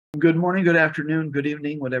Good morning, good afternoon, good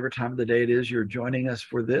evening, whatever time of the day it is you're joining us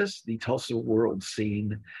for this, the Tulsa World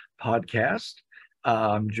Scene podcast.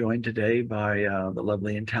 I'm joined today by the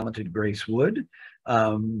lovely and talented Grace Wood.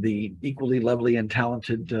 The equally lovely and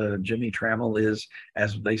talented Jimmy Trammell is,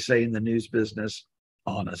 as they say in the news business,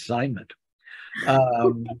 on assignment.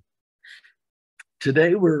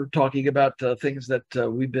 Today we're talking about things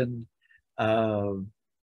that we've been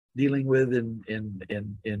dealing with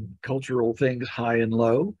in cultural things, high and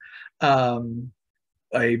low.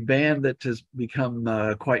 A band that has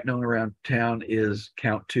become quite known around town is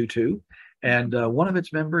Count Tutu, and one of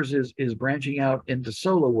its members is branching out into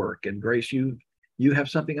solo work. And Grace, you have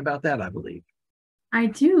something about that, I believe. I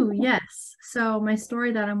do, yes. So my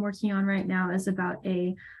story that I'm working on right now is about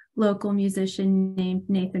a local musician named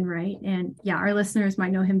Nathan Wright. And yeah, our listeners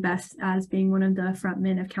might know him best as being one of the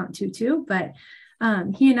frontmen of Count Tutu, but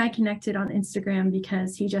he and I connected on Instagram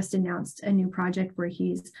because he just announced a new project where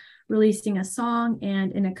he's releasing a song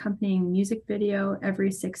and an accompanying music video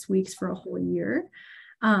every 6 weeks for a whole year.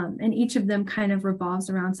 And each of them kind of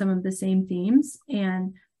revolves around some of the same themes.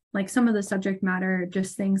 And like some of the subject matter,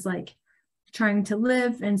 just things like trying to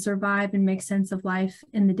live and survive and make sense of life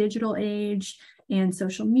in the digital age and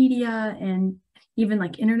social media and even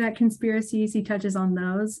like internet conspiracies. He touches on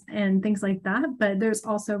those and things like that. But there's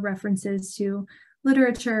also references to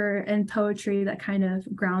literature and poetry that kind of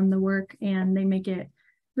ground the work, and they make it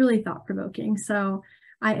really thought-provoking. So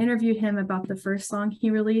I interviewed him about the first song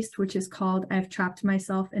he released, which is called I've Trapped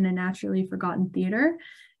Myself in a Naturally Forgotten Theater.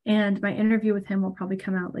 And my interview with him will probably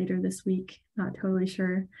come out later this week. Not totally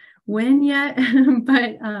sure when yet,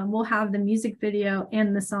 but we'll have the music video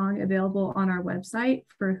and the song available on our website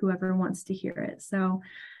for whoever wants to hear it. So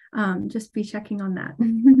just be checking on that.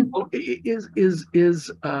 Oh,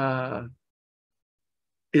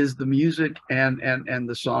 is the music and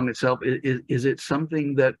the song itself, is it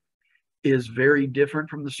something that is very different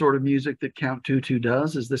from the sort of music that Count Tutu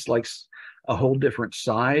does? Is this like a whole different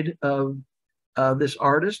side of this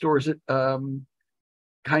artist, or is it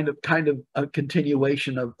kind of a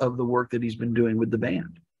continuation of the work that he's been doing with the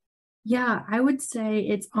band? Yeah, I would say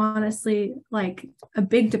it's honestly like a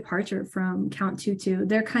big departure from Count Tutu.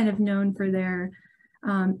 They're kind of known for their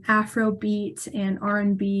Afrobeat and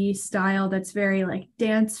R&B style that's very like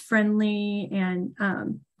dance friendly, and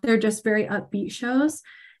they're just very upbeat shows.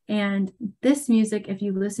 And this music, if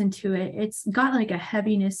you listen to it, it's got like a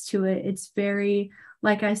heaviness to it. It's very,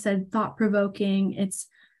 like I said, thought-provoking. It's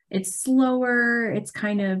slower, it's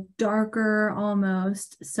kind of darker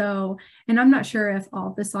almost. So, and I'm not sure if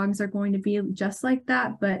all the songs are going to be just like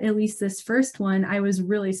that, but at least this first one, I was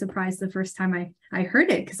really surprised the first time I heard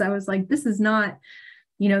it, because I was like, this is not,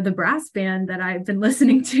 the brass band that I've been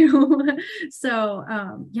listening to. So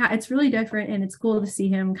yeah, it's really different, and it's cool to see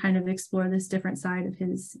him kind of explore this different side of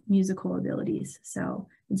his musical abilities. So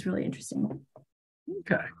it's really interesting.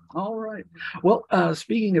 Okay. All right. Well,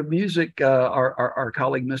 speaking of music, our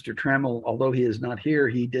colleague, Mr. Trammell, although he is not here,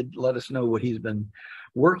 he did let us know what he's been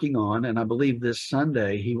working on. And I believe this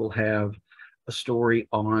Sunday he will have a story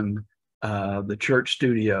on the church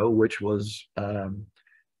studio, which was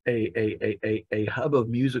a hub of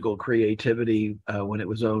musical creativity when it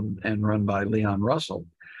was owned and run by Leon Russell.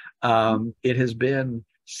 It has been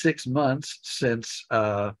 6 months since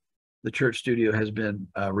the church studio has been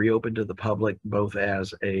reopened to the public, both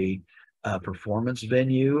as a performance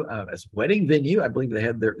venue, as a wedding venue. I believe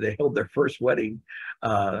they held their first wedding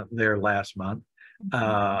there last month,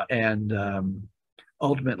 and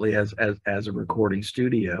ultimately as a recording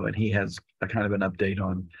studio. And he has a kind of an update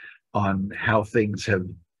on how things have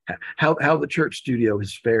how the church studio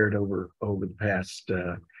has fared over the past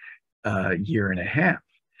year and a half.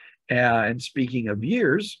 And speaking of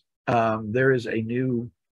years, there is a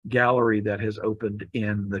new gallery that has opened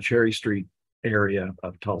in the Cherry Street area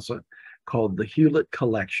of Tulsa called the Hulett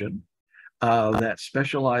Collection that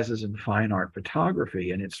specializes in fine art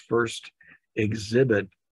photography. And its first exhibit,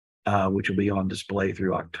 which will be on display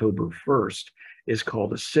through October 1st, is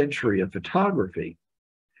called A Century of Photography.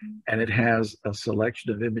 And it has a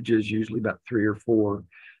selection of images, usually about 3 or 4,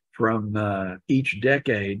 from each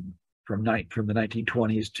decade, from the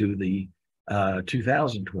 1920s to the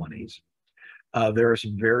 2020s. There are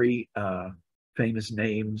some very famous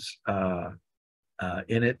names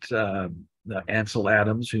in it. Ansel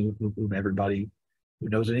Adams, whom everybody who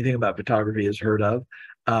knows anything about photography has heard of.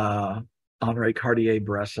 Henri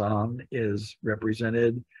Cartier-Bresson is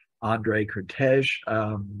represented. Andre Kertész,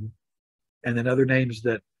 and then other names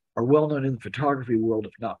that are well known in the photography world,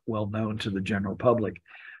 if not well known to the general public.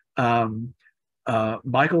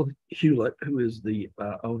 Michael Hulett, who is the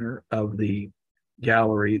owner of the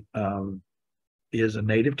gallery, is a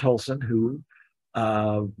native Tulsan who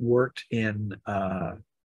worked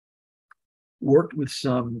with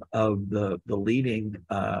some of the leading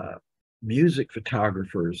music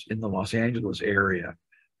photographers in the Los Angeles area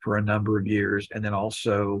for a number of years, and then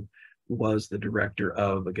also was the director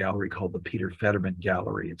of a gallery called the Peter Fetterman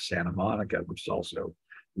Gallery in Santa Monica, which is also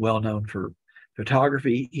well known for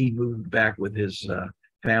photography. He moved back with his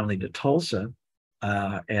family to Tulsa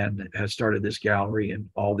and has started this gallery, and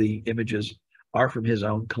all the images are from his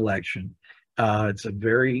own collection. It's a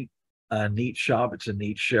very neat shop. It's a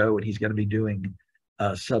neat show, and he's going to be doing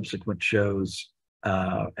subsequent shows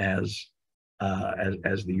as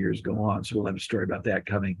the years go on. So we'll have a story about that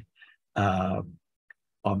coming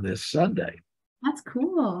on this Sunday. That's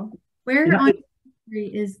cool. Where on the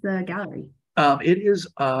street is the gallery? It is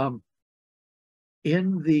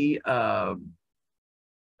in the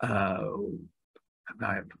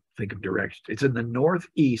I think of direction. It's in the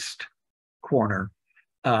northeast corner.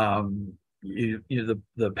 The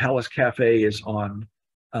Palace Cafe is on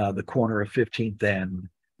the corner of 15th and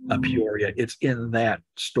Peoria. It's in that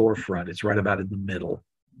storefront. It's right about in the middle.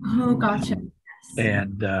 Oh, gotcha. Yes.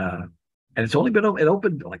 And it's only been open. It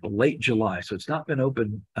opened like late July, so it's not been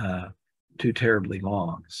open too terribly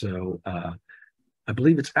long. So I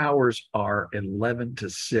believe its hours are 11 to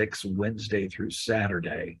 6 Wednesday through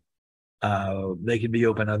Saturday. They can be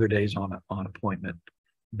open other days on appointment,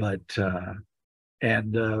 but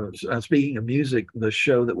speaking of music, the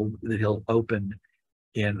show that he'll open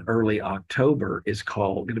in early October is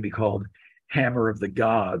going to be called Hammer of the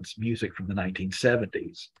Gods: Music from the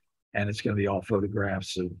 1970s, and it's going to be all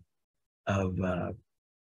photographs of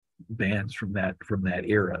bands from that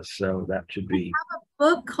era. So that should be. I have a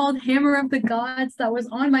book called Hammer of the Gods that was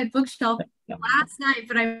on my bookshelf last night,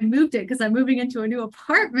 but I moved it because I'm moving into a new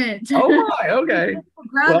apartment. Oh my, okay.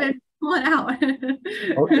 Grab it, pull it out.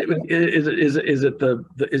 Is it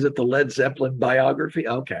the Led Zeppelin biography?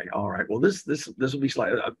 Okay, all right. Well, this will be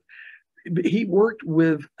slightly. He worked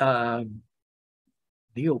with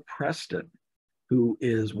Neil Preston, who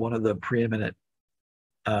is one of the preeminent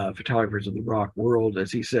photographers of the rock world.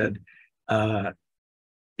 As he said,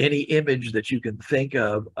 any image that you can think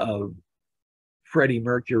of Freddie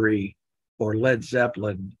Mercury or Led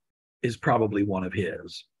Zeppelin is probably one of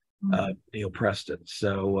his. Neil Preston.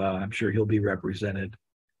 So I'm sure he'll be represented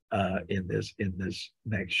in this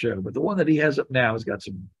next show. But the one that he has up now has got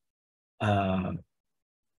some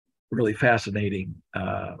really fascinating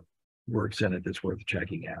works in it that's worth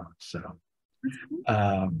checking out. So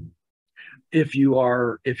if you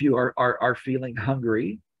are feeling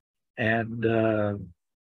hungry and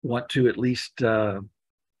want to at least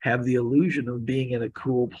have the illusion of being in a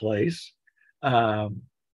cool place,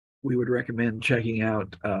 we would recommend checking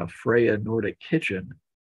out Freya Nordic Kitchen,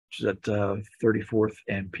 which is at 34th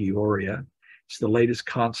and Peoria. It's the latest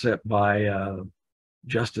concept by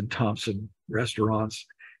Justin Thompson Restaurants,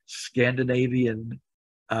 Scandinavian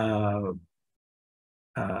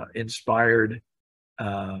inspired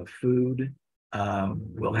food.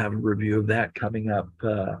 We'll have a review of that coming up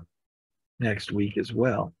next week as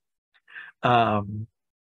well.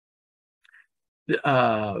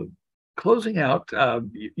 Closing out,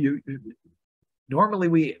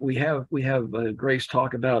 normally we have Grace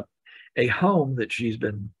talk about a home that she's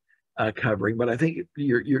been covering, but I think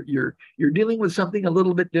you're dealing with something a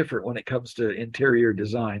little bit different when it comes to interior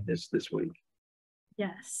design this week.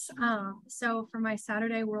 Yes. So for my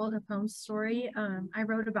Saturday World of Home story, I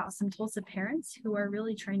wrote about some Tulsa parents who are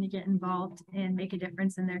really trying to get involved and make a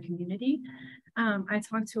difference in their community. I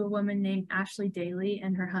talked to a woman named Ashley Daly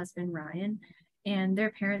and her husband Ryan, and they're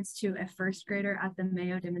parents to a first grader at the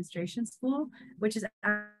Mayo Demonstration School, which is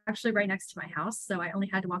actually right next to my house. So I only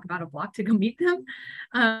had to walk about a block to go meet them.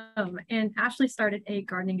 And Ashley started a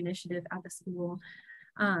gardening initiative at the school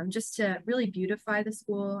just to really beautify the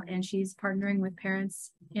school. And she's partnering with parents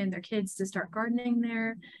and their kids to start gardening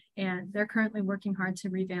there. And they're currently working hard to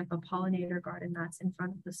revamp a pollinator garden that's in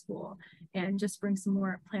front of the school and just bring some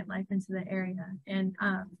more plant life into the area. And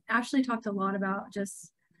Ashley talked a lot about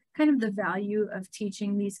just kind of the value of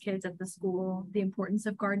teaching these kids at the school, the importance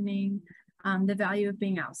of gardening, the value of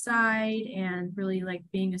being outside and really like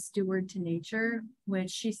being a steward to nature,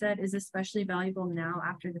 which she said is especially valuable now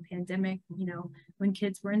after the pandemic, when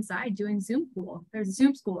kids were inside doing Zoom school. There's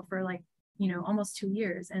Zoom school for almost 2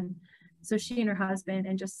 years. And so she and her husband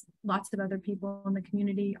and just lots of other people in the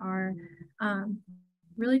community are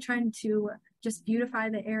really trying to just beautify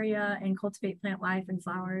the area and cultivate plant life and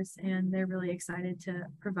flowers. And they're really excited to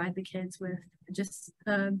provide the kids with just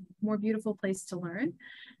a more beautiful place to learn.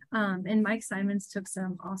 And Mike Simons took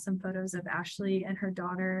some awesome photos of Ashley and her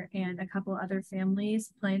daughter and a couple other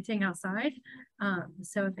families planting outside.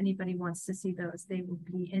 So if anybody wants to see those, they will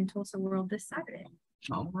be in Tulsa World this Saturday.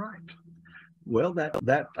 All right. Well,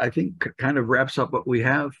 that I think kind of wraps up what we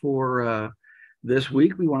have for this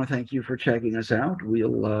week. We want to thank you for checking us out.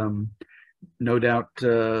 We'll no doubt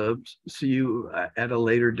see you at a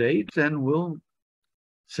later date, and we'll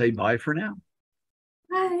say bye for now.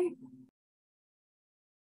 Bye.